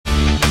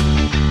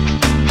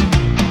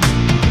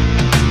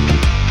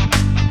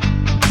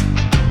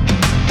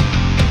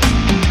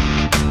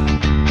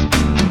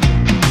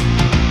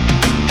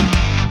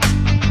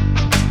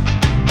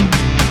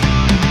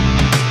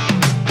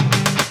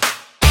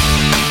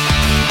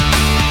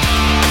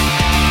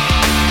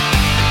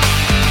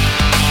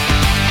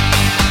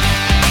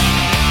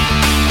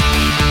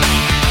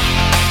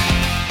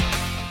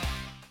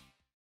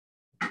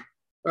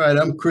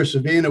right, I'm Chris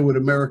Avina with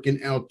American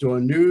Outdoor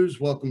News.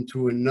 Welcome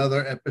to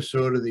another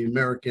episode of the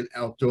American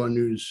Outdoor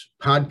News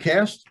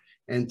podcast.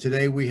 And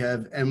today we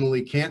have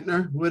Emily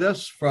Kantner with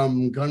us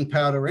from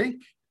GunPowder Inc.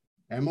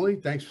 Emily,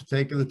 thanks for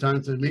taking the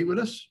time to meet with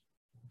us.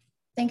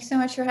 Thanks so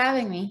much for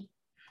having me.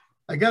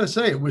 I got to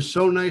say, it was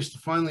so nice to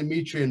finally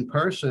meet you in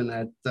person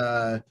at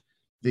the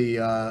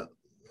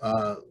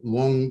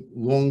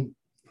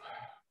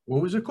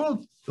what was it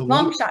called? The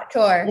Long shot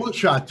tour. Long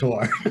shot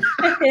tour.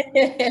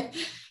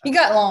 You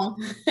got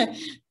long.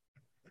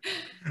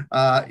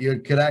 You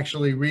could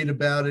actually read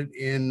about it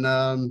in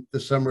the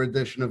summer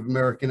edition of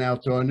American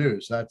Outdoor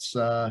News. That's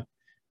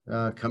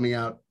coming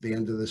out the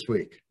end of this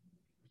week.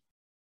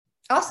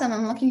 Awesome.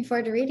 I'm looking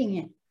forward to reading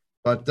it.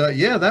 But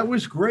yeah, that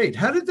was great.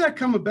 How did that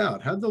come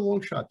about? How did the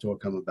Long Shot Tour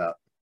come about?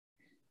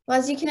 Well,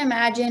 as you can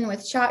imagine,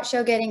 with SHOT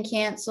Show getting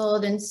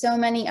canceled and so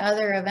many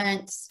other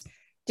events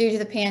due to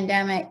the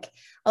pandemic,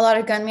 a lot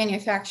of gun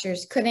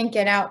manufacturers couldn't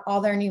get out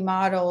all their new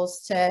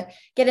models to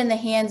get in the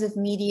hands of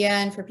media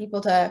and for people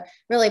to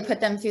really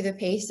put them through the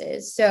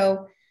paces.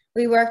 So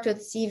we worked with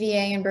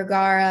CVA and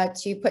Bergara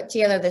to put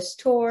together this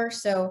tour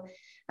so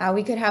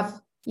we could have,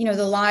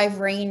 the live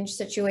range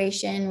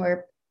situation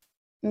where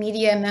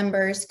media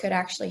members could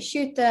actually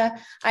shoot the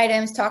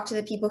items, talk to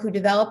the people who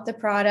develop the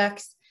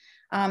products,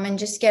 and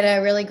just get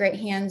a really great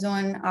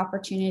hands-on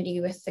opportunity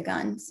with the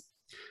guns.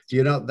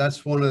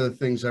 That's one of the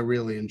things I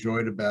really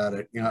enjoyed about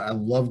it. I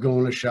love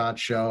going to SHOT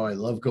Show. I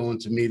love going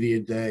to Media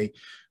Day,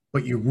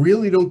 but you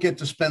really don't get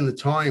to spend the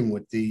time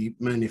with the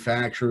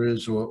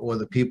manufacturers or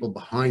the people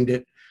behind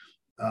it.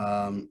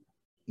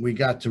 We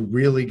got to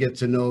really get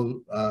to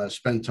know,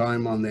 spend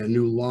time on their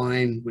new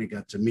line. We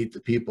got to meet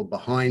the people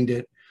behind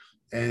it.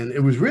 And it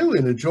was really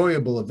an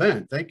enjoyable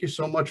event. Thank you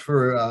so much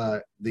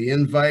for the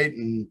invite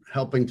and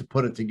helping to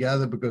put it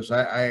together, because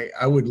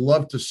I would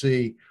love to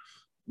see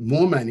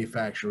more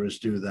manufacturers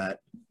do that.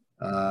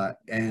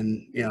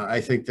 And I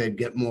think they'd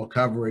get more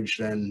coverage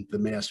than the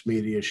mass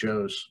media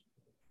shows.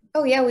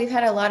 Oh yeah, we've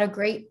had a lot of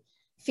great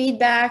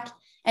feedback,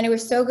 and it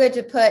was so good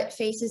to put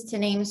faces to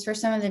names for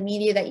some of the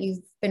media that you've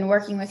been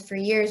working with for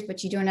years,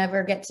 but you don't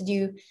ever get to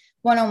do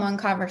one-on-one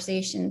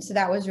conversations. So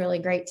that was really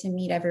great to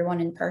meet everyone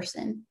in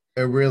person.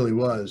 It really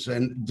was.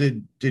 And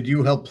did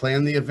you help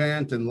plan the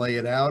event and lay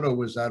it out, or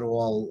was that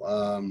all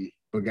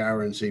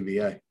Bergara and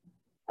CVA?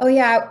 Oh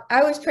yeah,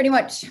 I was pretty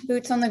much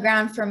boots on the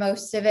ground for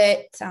most of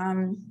it.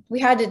 We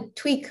had to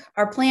tweak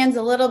our plans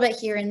a little bit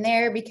here and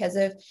there because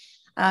of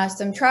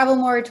some travel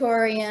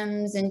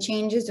moratoriums and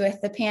changes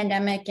with the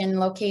pandemic and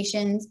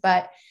locations.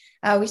 But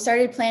we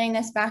started planning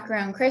this back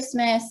around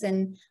Christmas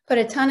and put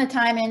a ton of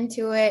time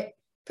into it,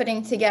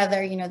 putting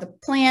together, the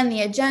plan,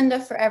 the agenda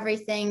for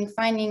everything,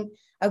 finding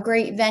a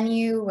great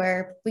venue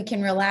where we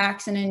can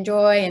relax and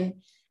enjoy and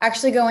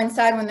actually go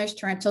inside when there's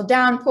torrential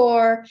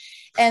downpour.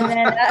 And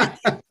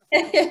then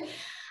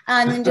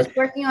and then just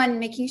working on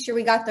making sure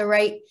we got the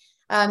right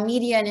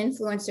media and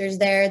influencers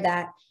there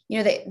that,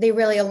 they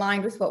really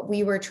aligned with what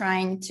we were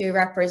trying to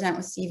represent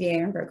with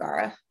CVA and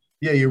Bergara.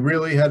 Yeah, you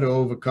really had to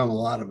overcome a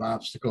lot of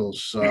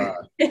obstacles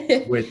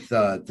with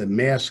the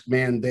mask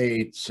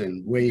mandates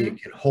and where you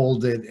could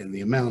hold it and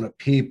the amount of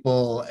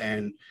people.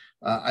 And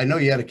I know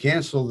you had to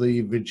cancel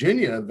the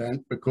Virginia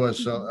event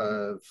because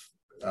of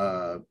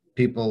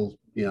people,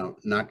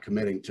 not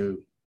committing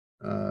to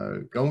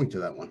going to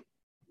that one.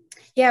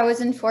 Yeah, it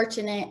was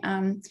unfortunate,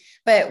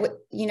 but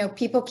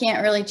people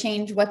can't really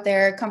change what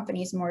their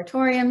company's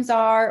moratoriums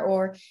are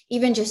or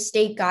even just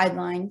state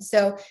guidelines.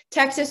 So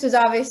Texas was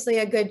obviously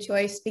a good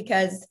choice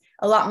because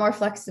a lot more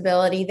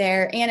flexibility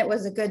there, and it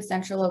was a good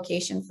central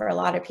location for a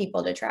lot of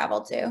people to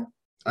travel to.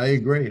 I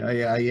agree.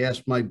 I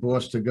asked my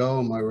boss to go,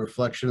 and my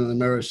reflection in the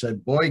mirror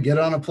said, "Boy, get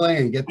on a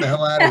plane, get the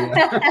hell out of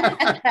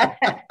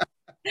here."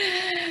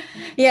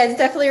 Yeah, it's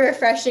definitely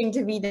refreshing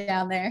to be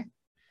down there.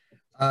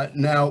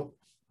 Now,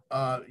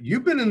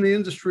 you've been in the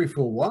industry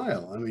for a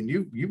while. I mean,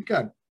 you've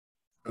got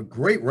a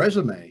great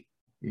resume.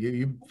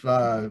 You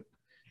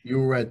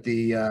were at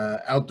the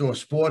Outdoor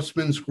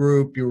Sportsman's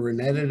Group. You were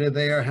an editor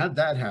there. How'd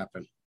that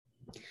happen?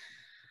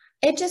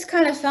 It just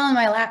kind of fell in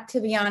my lap,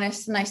 to be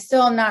honest, and I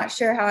still am not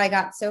sure how I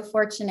got so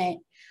fortunate.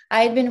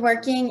 I had been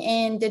working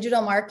in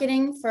digital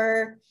marketing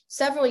for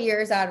several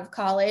years out of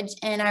college,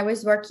 and I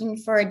was working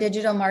for a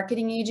digital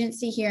marketing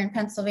agency here in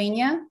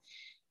Pennsylvania.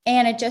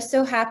 And it just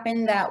so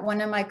happened that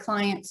one of my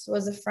clients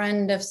was a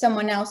friend of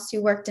someone else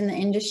who worked in the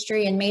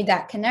industry and made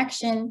that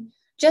connection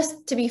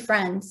just to be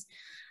friends.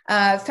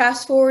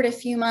 Fast forward a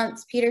few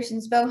months,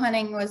 Peterson's Bow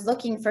Hunting was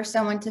looking for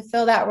someone to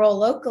fill that role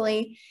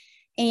locally.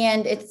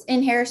 And it's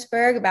in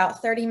Harrisburg,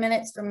 about 30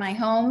 minutes from my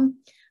home.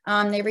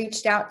 They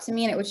reached out to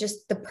me and it was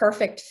just the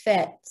perfect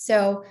fit.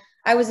 So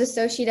I was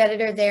associate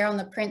editor there on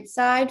the print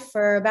side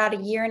for about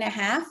a year and a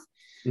half.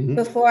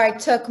 Before I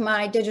took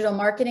my digital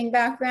marketing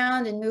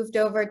background and moved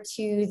over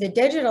to the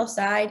digital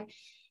side.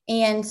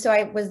 And so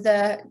I was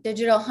the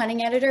digital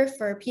hunting editor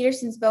for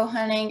Peterson's Bow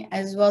Hunting,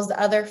 as well as the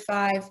other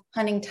 5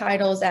 hunting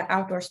titles at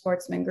Outdoor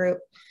Sportsman Group.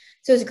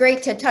 So it was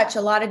great to touch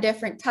a lot of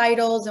different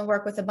titles and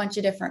work with a bunch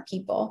of different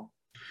people.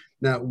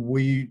 Now, were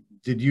you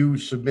did you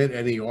submit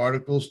any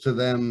articles to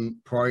them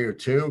prior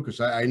to? Because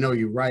I know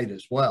you write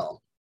as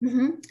well.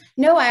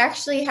 No, I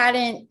actually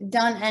hadn't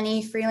done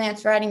any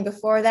freelance writing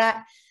before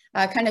that.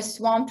 Kind of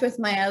swamped with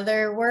my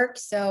other work,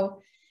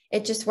 so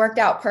it just worked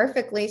out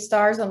perfectly.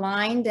 Stars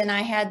aligned, and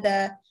I had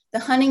the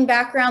hunting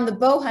background, the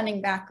bow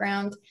hunting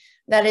background,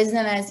 that isn't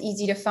as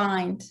easy to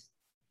find.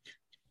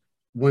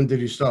 When did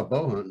you start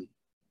bow hunting?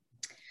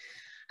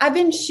 I've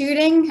been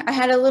shooting. I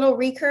had a little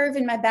recurve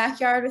in my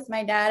backyard with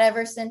my dad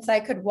ever since I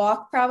could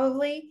walk,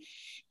 probably,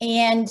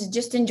 and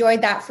just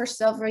enjoyed that for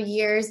several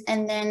years.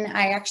 And then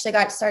I actually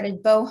got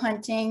started bow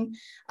hunting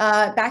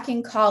back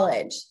in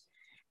college.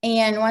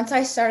 And once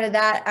I started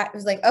that, I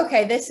was like,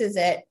 okay, this is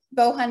it.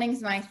 Bow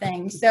hunting's my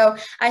thing. So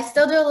I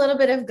still do a little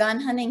bit of gun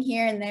hunting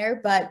here and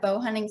there, but bow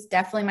hunting's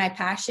definitely my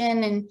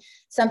passion and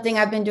something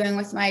I've been doing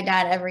with my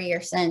dad every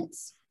year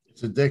since.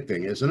 It's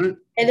addicting, isn't it?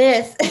 It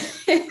is.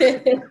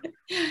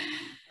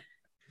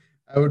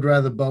 I would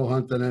rather bow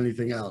hunt than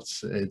anything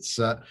else.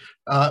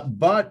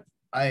 But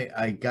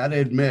I gotta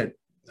admit,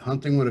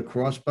 hunting with a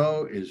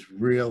crossbow is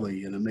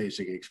really an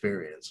amazing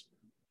experience.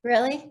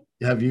 Really?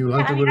 Have you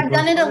hunted with a I've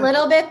done it a crossbow?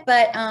 little bit,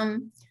 but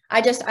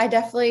I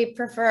definitely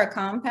prefer a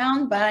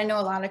compound, but I know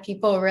a lot of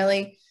people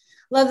really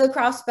love the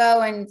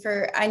crossbow. And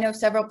I know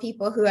several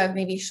people who have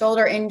maybe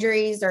shoulder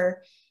injuries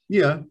or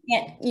Yeah.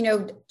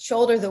 can't,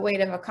 shoulder the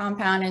weight of a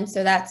compound. And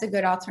so that's a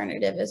good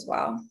alternative as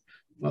well.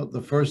 Well,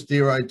 the first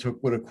deer I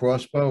took with a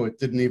crossbow, it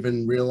didn't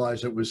even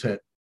realize it was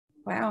hit.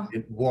 Wow.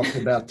 It walked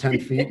about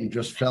 10 feet and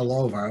just fell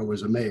over. I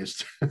was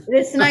amazed.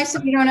 It's nice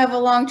if you don't have a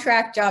long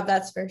track job,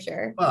 that's for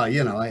sure. Well,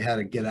 I had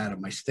to get out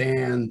of my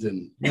stand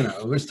and,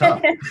 it was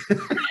tough.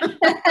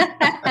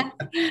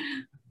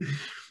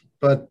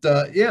 But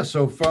yeah,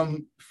 so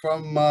from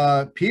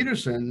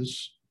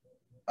Peterson's,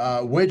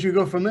 where'd you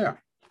go from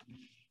there?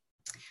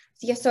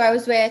 Yeah, so I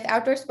was with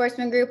Outdoor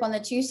Sportsman Group on the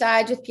two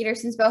sides with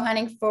Peterson's bow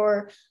hunting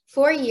for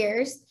 4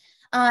 years.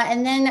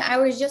 And then I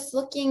was just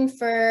looking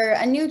for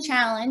a new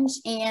challenge.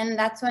 And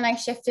that's when I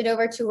shifted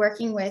over to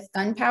working with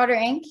GunPowder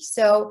Inc.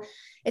 So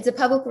it's a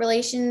public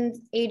relations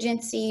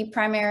agency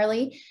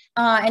primarily.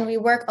 And we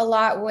work a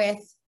lot with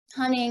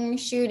hunting,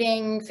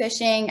 shooting,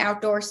 fishing,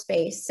 outdoor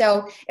space.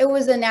 So it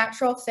was a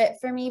natural fit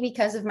for me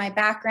because of my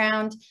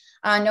background,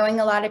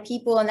 knowing a lot of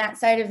people in that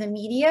side of the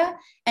media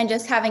and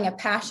just having a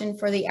passion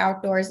for the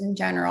outdoors in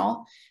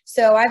general.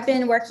 So I've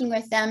been working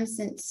with them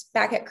since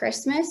back at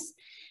Christmas.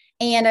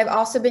 And I've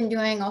also been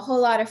doing a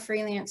whole lot of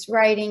freelance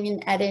writing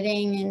and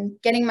editing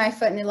and getting my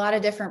foot in a lot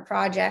of different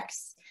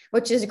projects,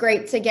 which is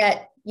great to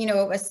get,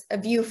 a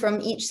view from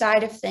each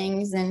side of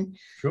things. And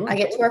Sure. I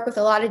get to work with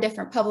a lot of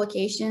different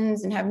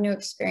publications and have new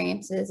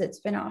experiences. It's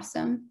been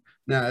awesome.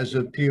 Now, as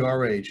a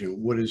PR agent,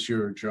 what is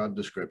your job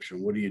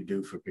description? What do you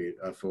do for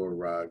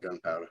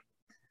GunPowder?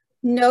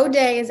 No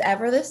day is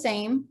ever the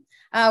same,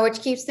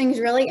 which keeps things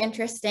really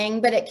interesting,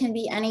 but it can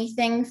be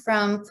anything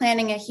from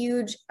planning a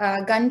huge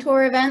gun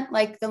tour event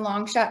like the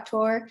Long Shot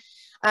Tour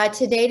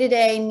to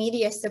day-to-day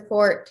media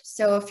support.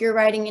 So if you're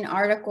writing an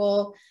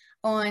article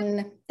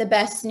on the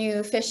best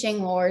new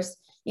fishing lures,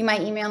 you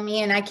might email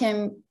me and I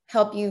can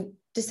help you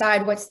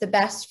decide what's the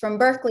best from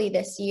Berkeley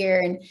this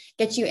year and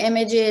get you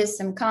images,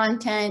 some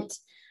content,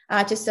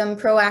 to some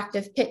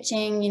proactive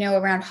pitching,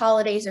 around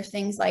holidays or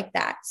things like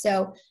that.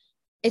 So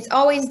it's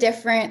always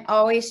different,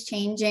 always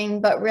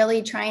changing, but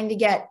really trying to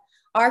get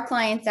our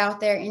clients out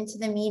there into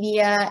the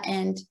media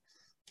and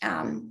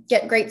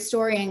get great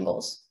story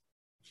angles.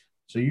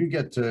 So you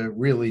get to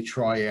really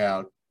try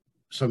out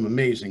some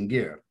amazing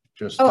gear.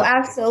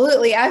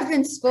 Absolutely. I've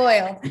been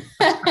spoiled.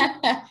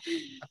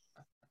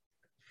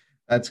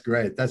 That's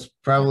great. That's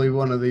probably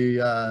one of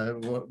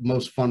the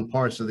most fun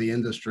parts of the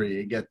industry.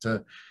 You get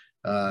to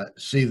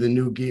see the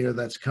new gear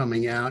that's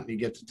coming out and you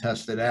get to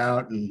test it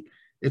out. And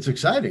it's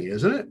exciting,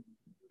 isn't it?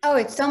 Oh,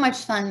 it's so much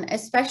fun,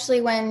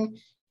 especially when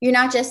you're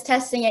not just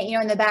testing it,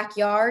 in the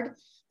backyard,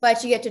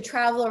 but you get to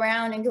travel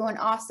around and go on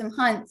awesome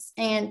hunts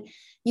and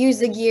use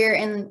the gear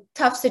in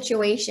tough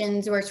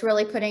situations where it's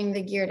really putting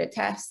the gear to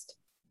test.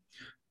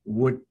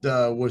 What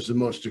was the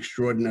most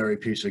extraordinary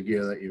piece of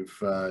gear that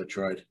you've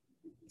tried?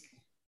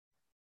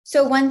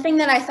 So one thing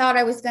that I thought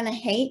I was going to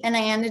hate and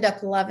I ended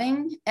up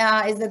loving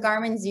is the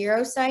Garmin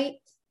Zero sight,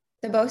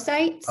 the bow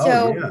sight.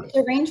 So it's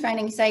a range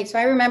finding site. So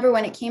I remember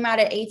when it came out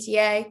at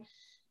ATA,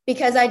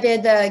 because I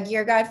did the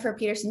gear guide for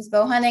Peterson's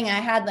bow hunting,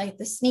 I had like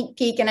the sneak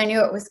peek and I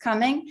knew it was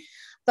coming,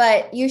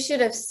 but you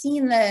should have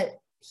seen the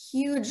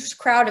huge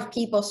crowd of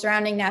people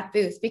surrounding that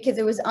booth because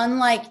it was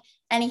unlike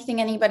anything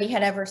anybody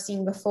had ever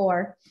seen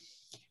before.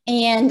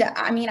 And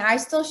I mean, I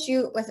still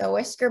shoot with a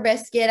whisker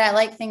biscuit. I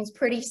like things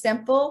pretty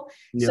simple.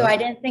 Yeah. So I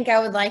didn't think I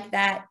would like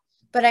that,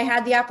 but I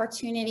had the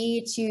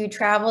opportunity to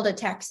travel to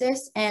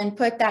Texas and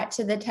put that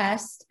to the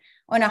test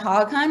on a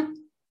hog hunt.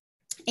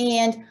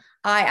 And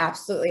I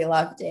absolutely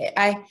loved it.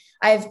 I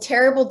have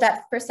terrible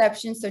depth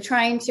perception. So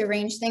trying to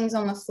arrange things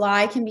on the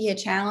fly can be a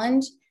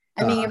challenge.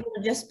 And being able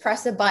to just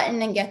press a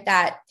button and get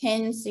that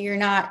pin so you're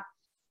not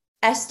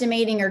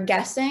estimating or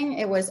guessing,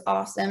 it was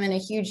awesome and a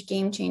huge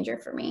game changer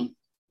for me.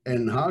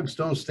 And hogs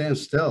don't stand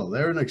still.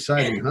 They're an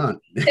exciting hunt.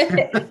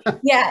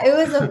 Yeah, it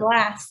was a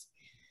blast.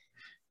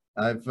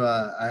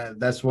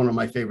 That's one of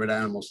my favorite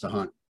animals to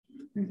hunt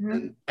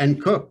Mhm.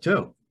 and cook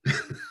too.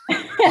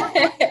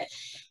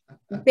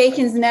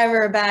 Bacon's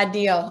never a bad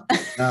deal.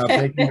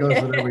 Bacon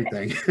goes with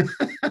everything.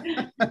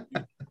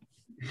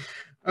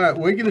 All right,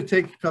 we're going to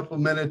take a couple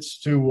minutes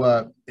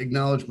to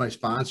acknowledge my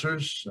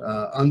sponsors.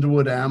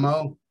 Underwood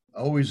Ammo,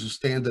 always a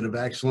standard of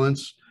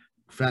excellence.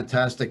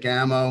 Fantastic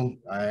ammo.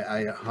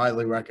 I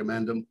highly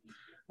recommend them.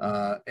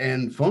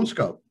 And Phone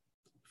Scope.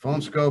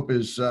 Phone Scope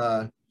is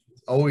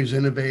always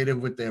innovative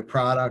with their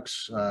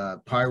products,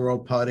 Pyro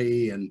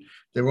Putty, and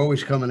they're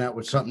always coming out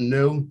with something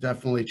new.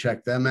 Definitely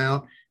check them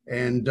out.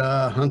 And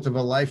Hunt of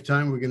a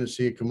Lifetime, we're going to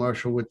see a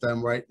commercial with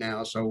them right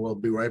now, so we'll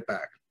be right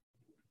back.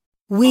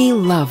 We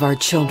love our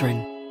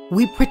children.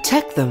 We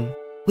protect them.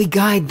 We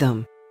guide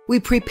them. We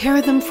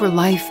prepare them for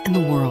life in the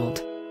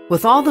world.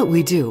 With all that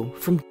we do,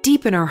 from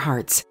deep in our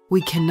hearts,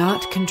 we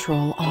cannot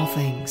control all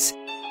things.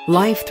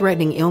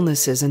 Life-threatening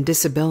illnesses and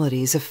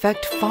disabilities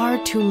affect far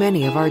too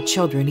many of our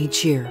children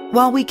each year.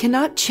 While we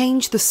cannot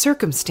change the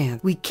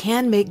circumstance, we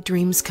can make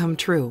dreams come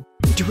true.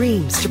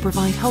 Dreams to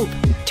provide hope,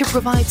 to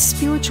provide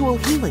spiritual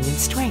healing and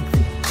strength,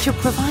 to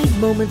provide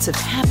moments of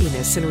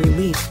happiness and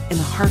relief in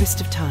the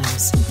hardest of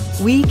times.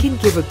 We can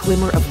give a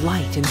glimmer of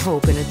light and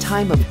hope in a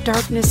time of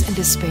darkness and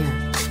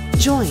despair.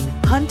 Join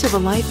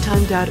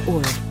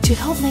huntofalifetime.org to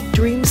help make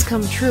dreams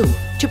come true,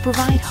 to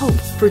provide hope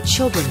for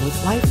children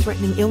with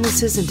life-threatening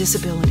illnesses and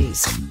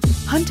disabilities.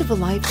 Hunt of a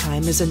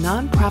Lifetime is a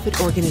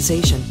nonprofit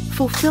organization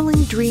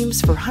fulfilling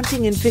dreams for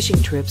hunting and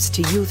fishing trips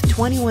to youth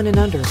 21 and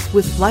under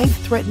with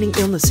life-threatening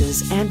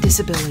illnesses and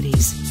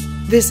disabilities.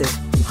 Visit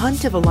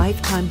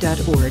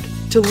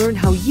huntofalifetime.org to learn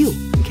how you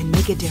can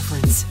make a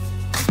difference.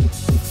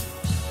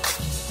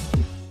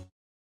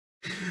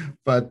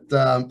 But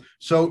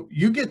so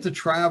you get to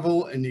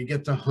travel and you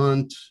get to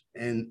hunt.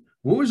 And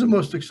what was the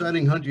most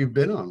exciting hunt you've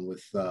been on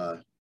with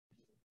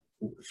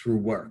through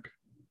work?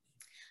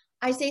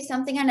 I say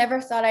something I never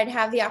thought I'd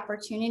have the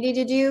opportunity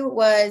to do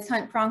was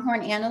hunt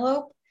pronghorn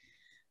antelope.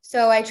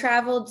 So I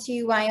traveled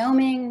to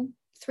Wyoming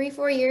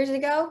 3-4 years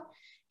ago,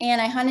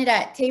 and I hunted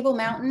at Table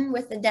Mountain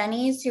with the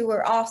Denny's, who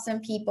were awesome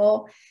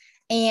people.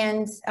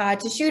 And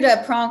to shoot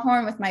a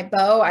pronghorn with my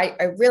bow,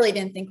 I really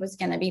didn't think was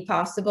going to be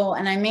possible.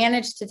 And I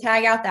managed to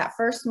tag out that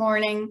first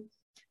morning,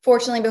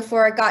 fortunately,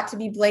 before it got to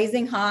be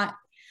blazing hot.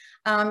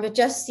 But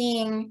just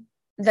seeing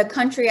the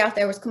country out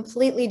there was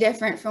completely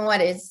different from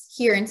what is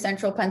here in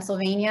central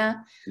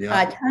Pennsylvania.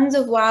 Yeah. Tons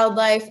of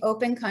wildlife,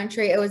 open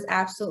country. It was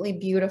absolutely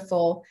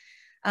beautiful.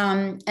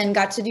 And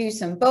got to do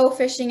some bow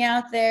fishing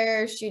out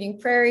there, shooting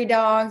prairie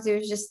dogs. It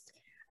was just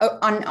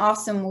an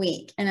awesome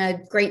week and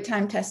a great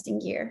time testing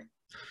gear.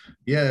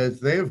 Yeah,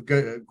 they have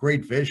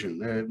great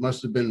vision. It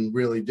must have been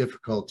really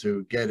difficult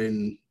to get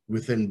in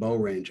within bow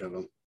range of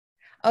them.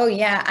 Oh,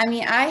 yeah. I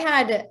mean, I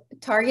had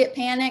target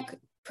panic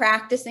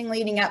practicing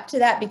leading up to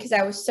that because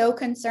I was so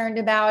concerned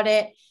about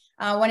it.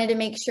 I wanted to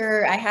make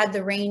sure I had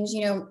the range.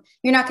 You know,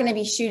 you're not going to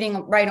be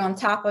shooting right on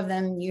top of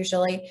them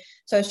usually.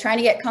 So I was trying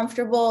to get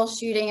comfortable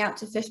shooting out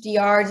to 50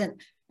 yards. And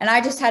I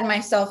just had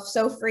myself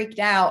so freaked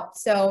out.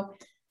 So,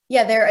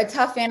 yeah, they're a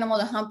tough animal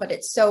to hunt, but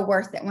it's so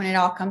worth it when it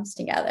all comes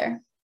together.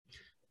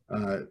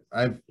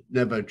 I've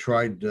never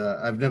tried.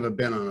 I've never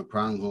been on a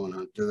pronghorn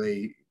hunt.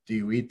 Do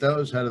you eat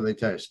those? How do they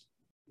taste?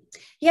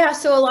 Yeah,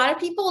 so a lot of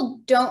people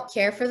don't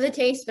care for the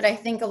taste, but I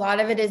think a lot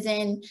of it is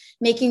in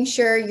making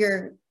sure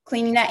you're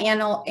cleaning that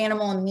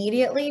animal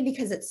immediately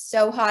because it's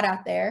so hot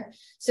out there.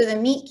 So the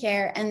meat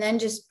care, and then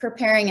just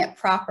preparing it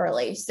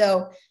properly.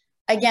 So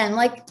again,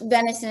 like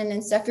venison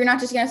and stuff, you're not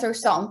just going to throw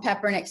salt and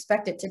pepper and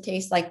expect it to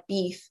taste like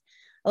beef.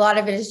 A lot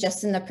of it is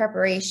just in the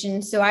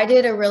preparation. So I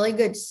did a really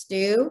good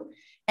stew.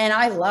 And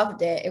I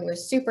loved it. It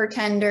was super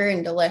tender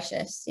and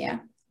delicious. Yeah.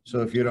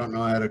 So if you don't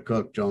know how to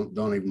cook, don't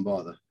even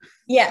bother.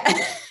 Yeah.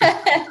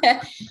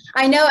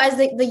 I know as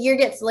the year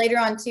gets later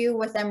on too,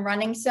 with them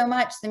running so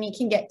much, the meat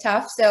can get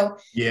tough. So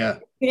yeah,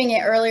 shooting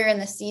it earlier in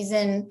the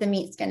season, the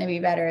meat's going to be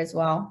better as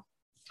well.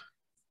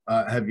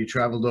 Have you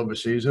traveled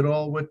overseas at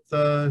all with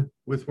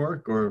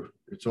work, or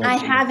it's all? I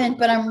haven't,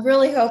 but I'm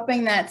really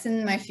hoping that's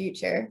in my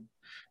future.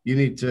 You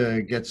need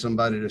to get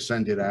somebody to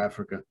send you to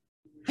Africa.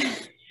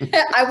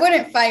 I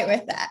wouldn't fight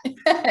with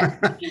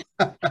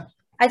that.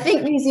 I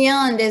think New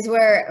Zealand is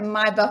where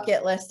my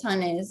bucket list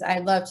hunt is.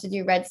 I'd love to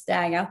do red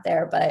stag out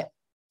there, but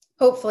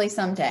hopefully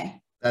someday.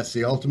 That's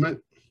the ultimate?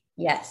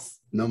 Yes.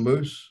 No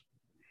moose?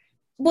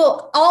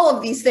 Well, all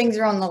of these things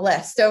are on the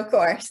list, of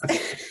course.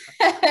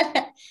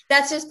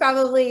 That's just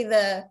probably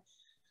the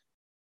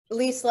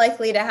least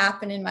likely to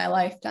happen in my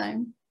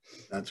lifetime.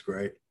 That's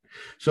great.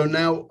 So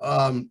now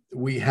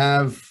we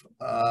have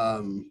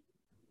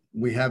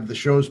the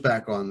shows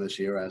back on this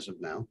year as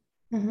of now.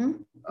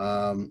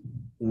 Mm-hmm.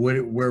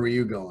 Where are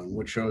you going?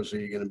 What shows are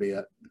you going to be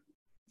at?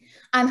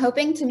 I'm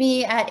hoping to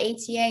be at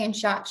ATA and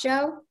SHOT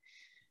Show.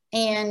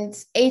 And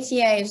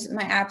ATA is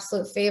my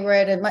absolute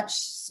favorite, a much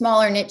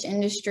smaller niche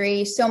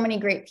industry. So many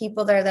great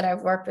people there that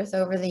I've worked with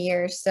over the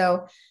years.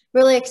 So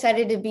really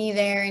excited to be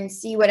there and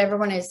see what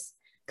everyone is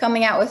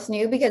coming out with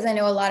new, because I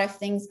know a lot of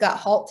things got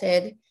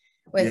halted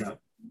with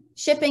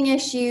shipping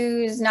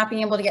issues, not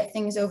being able to get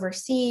things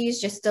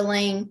overseas, just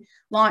delaying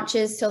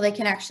launches till they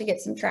can actually get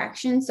some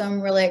traction. So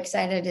I'm really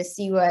excited to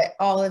see what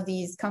all of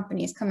these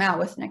companies come out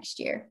with next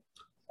year.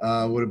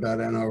 What about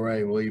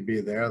NRA? Will you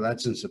be there?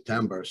 That's in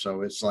September.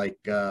 So it's like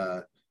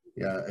a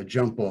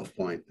jump off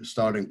point, a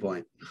starting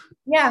point.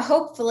 Yeah,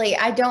 hopefully.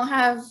 I don't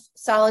have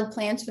solid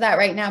plans for that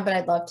right now, but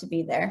I'd love to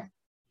be there.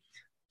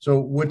 So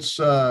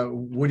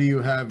what do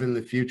you have in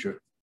the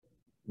future?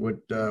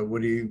 What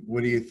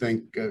do you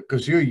think?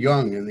 Because you're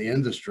young in the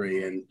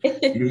industry and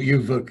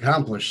you've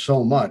accomplished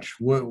so much.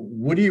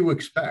 What do you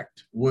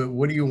expect?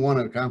 What do you want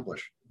to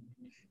accomplish?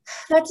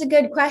 That's a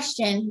good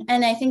question.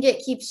 And I think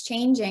it keeps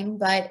changing,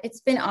 but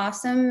it's been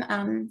awesome.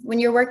 When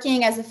you're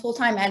working as a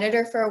full-time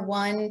editor for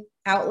one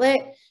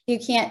outlet, you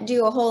can't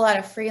do a whole lot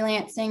of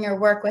freelancing or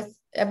work with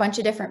a bunch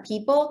of different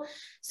people.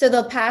 So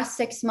the past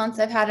 6 months,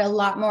 I've had a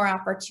lot more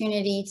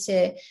opportunity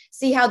to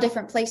see how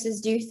different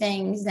places do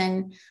things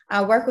and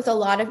work with a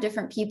lot of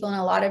different people in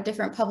a lot of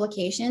different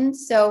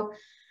publications. So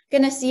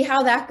going to see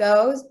how that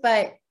goes.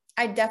 But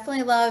I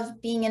definitely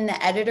love being in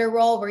the editor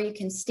role where you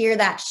can steer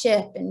that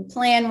ship and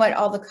plan what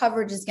all the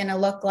coverage is going to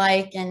look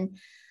like and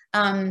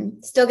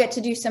still get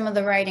to do some of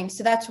the writing.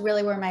 So that's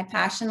really where my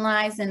passion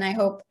lies. And I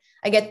hope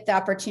I get the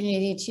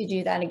opportunity to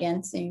do that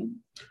again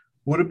soon.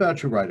 What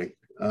about your writing?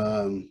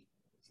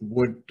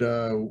 What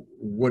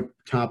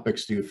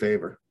topics do you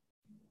favor?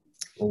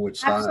 Or what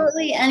style?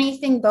 Absolutely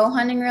anything bow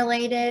hunting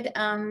related.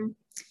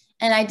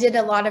 And I did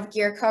a lot of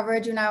gear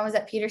coverage when I was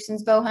at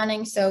Peterson's bow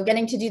hunting. So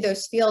getting to do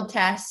those field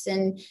tests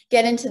and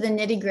get into the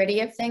nitty gritty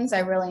of things,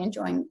 I really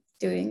enjoy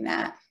doing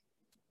that.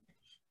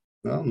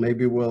 Well,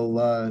 maybe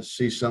we'll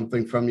see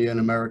something from you in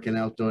American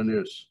Outdoor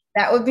News.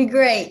 That would be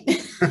great.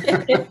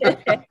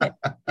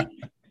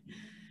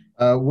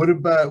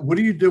 What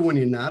do you do when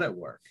you're not at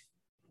work?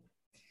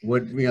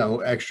 What,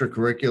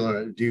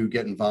 extracurricular, do you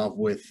get involved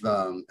with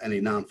any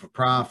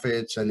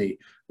non-for-profits, any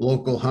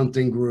local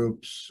hunting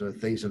groups,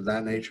 things of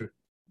that nature?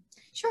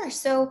 Sure.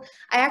 So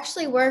I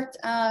actually worked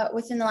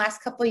within the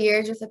last couple of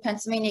years with the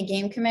Pennsylvania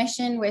Game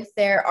Commission with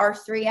their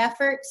R3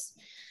 efforts.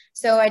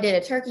 So I did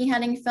a turkey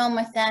hunting film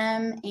with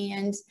them,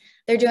 and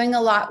they're doing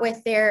a lot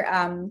with their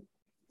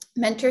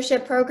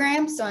mentorship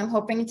program. So I'm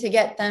hoping to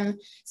get them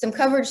some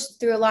coverage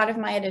through a lot of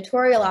my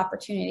editorial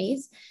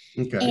opportunities.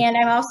 Okay. And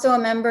I'm also a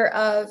member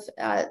of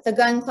the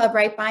gun club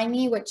right by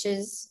me, which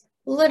is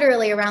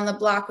literally around the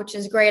block, which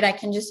is great. I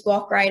can just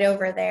walk right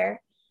over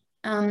there.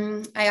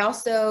 I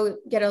also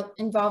get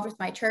involved with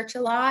my church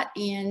a lot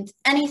and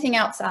anything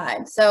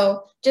outside.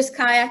 So just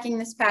kayaking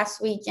this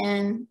past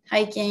weekend,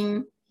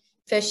 hiking,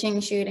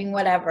 fishing, shooting,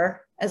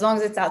 whatever, as long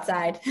as it's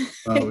outside.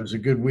 Well, it was a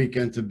good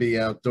weekend to be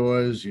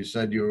outdoors. You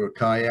said you were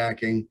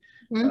kayaking.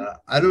 Mm-hmm.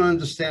 I don't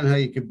understand how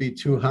you could be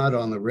too hot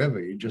on the river.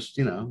 You just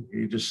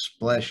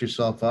splash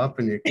yourself up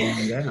and you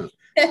calm down.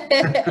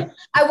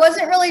 I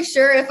wasn't really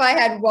sure if I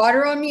had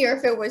water on me or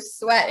if it was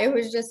sweat. It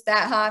was just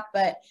that hot,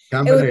 but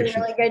it was a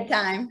really good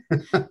time.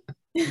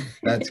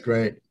 That's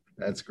great.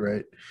 That's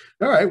great.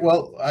 All right.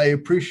 Well, I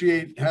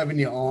appreciate having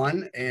you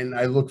on, and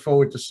I look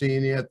forward to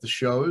seeing you at the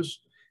shows.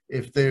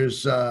 If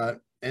there's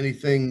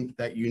anything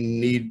that you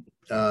need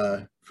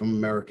from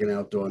American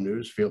Outdoor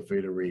News, feel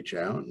free to reach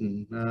out.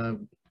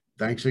 And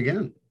thanks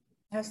again.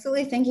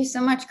 Absolutely. Thank you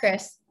so much,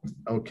 Chris.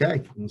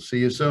 Okay. We'll see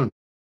you soon.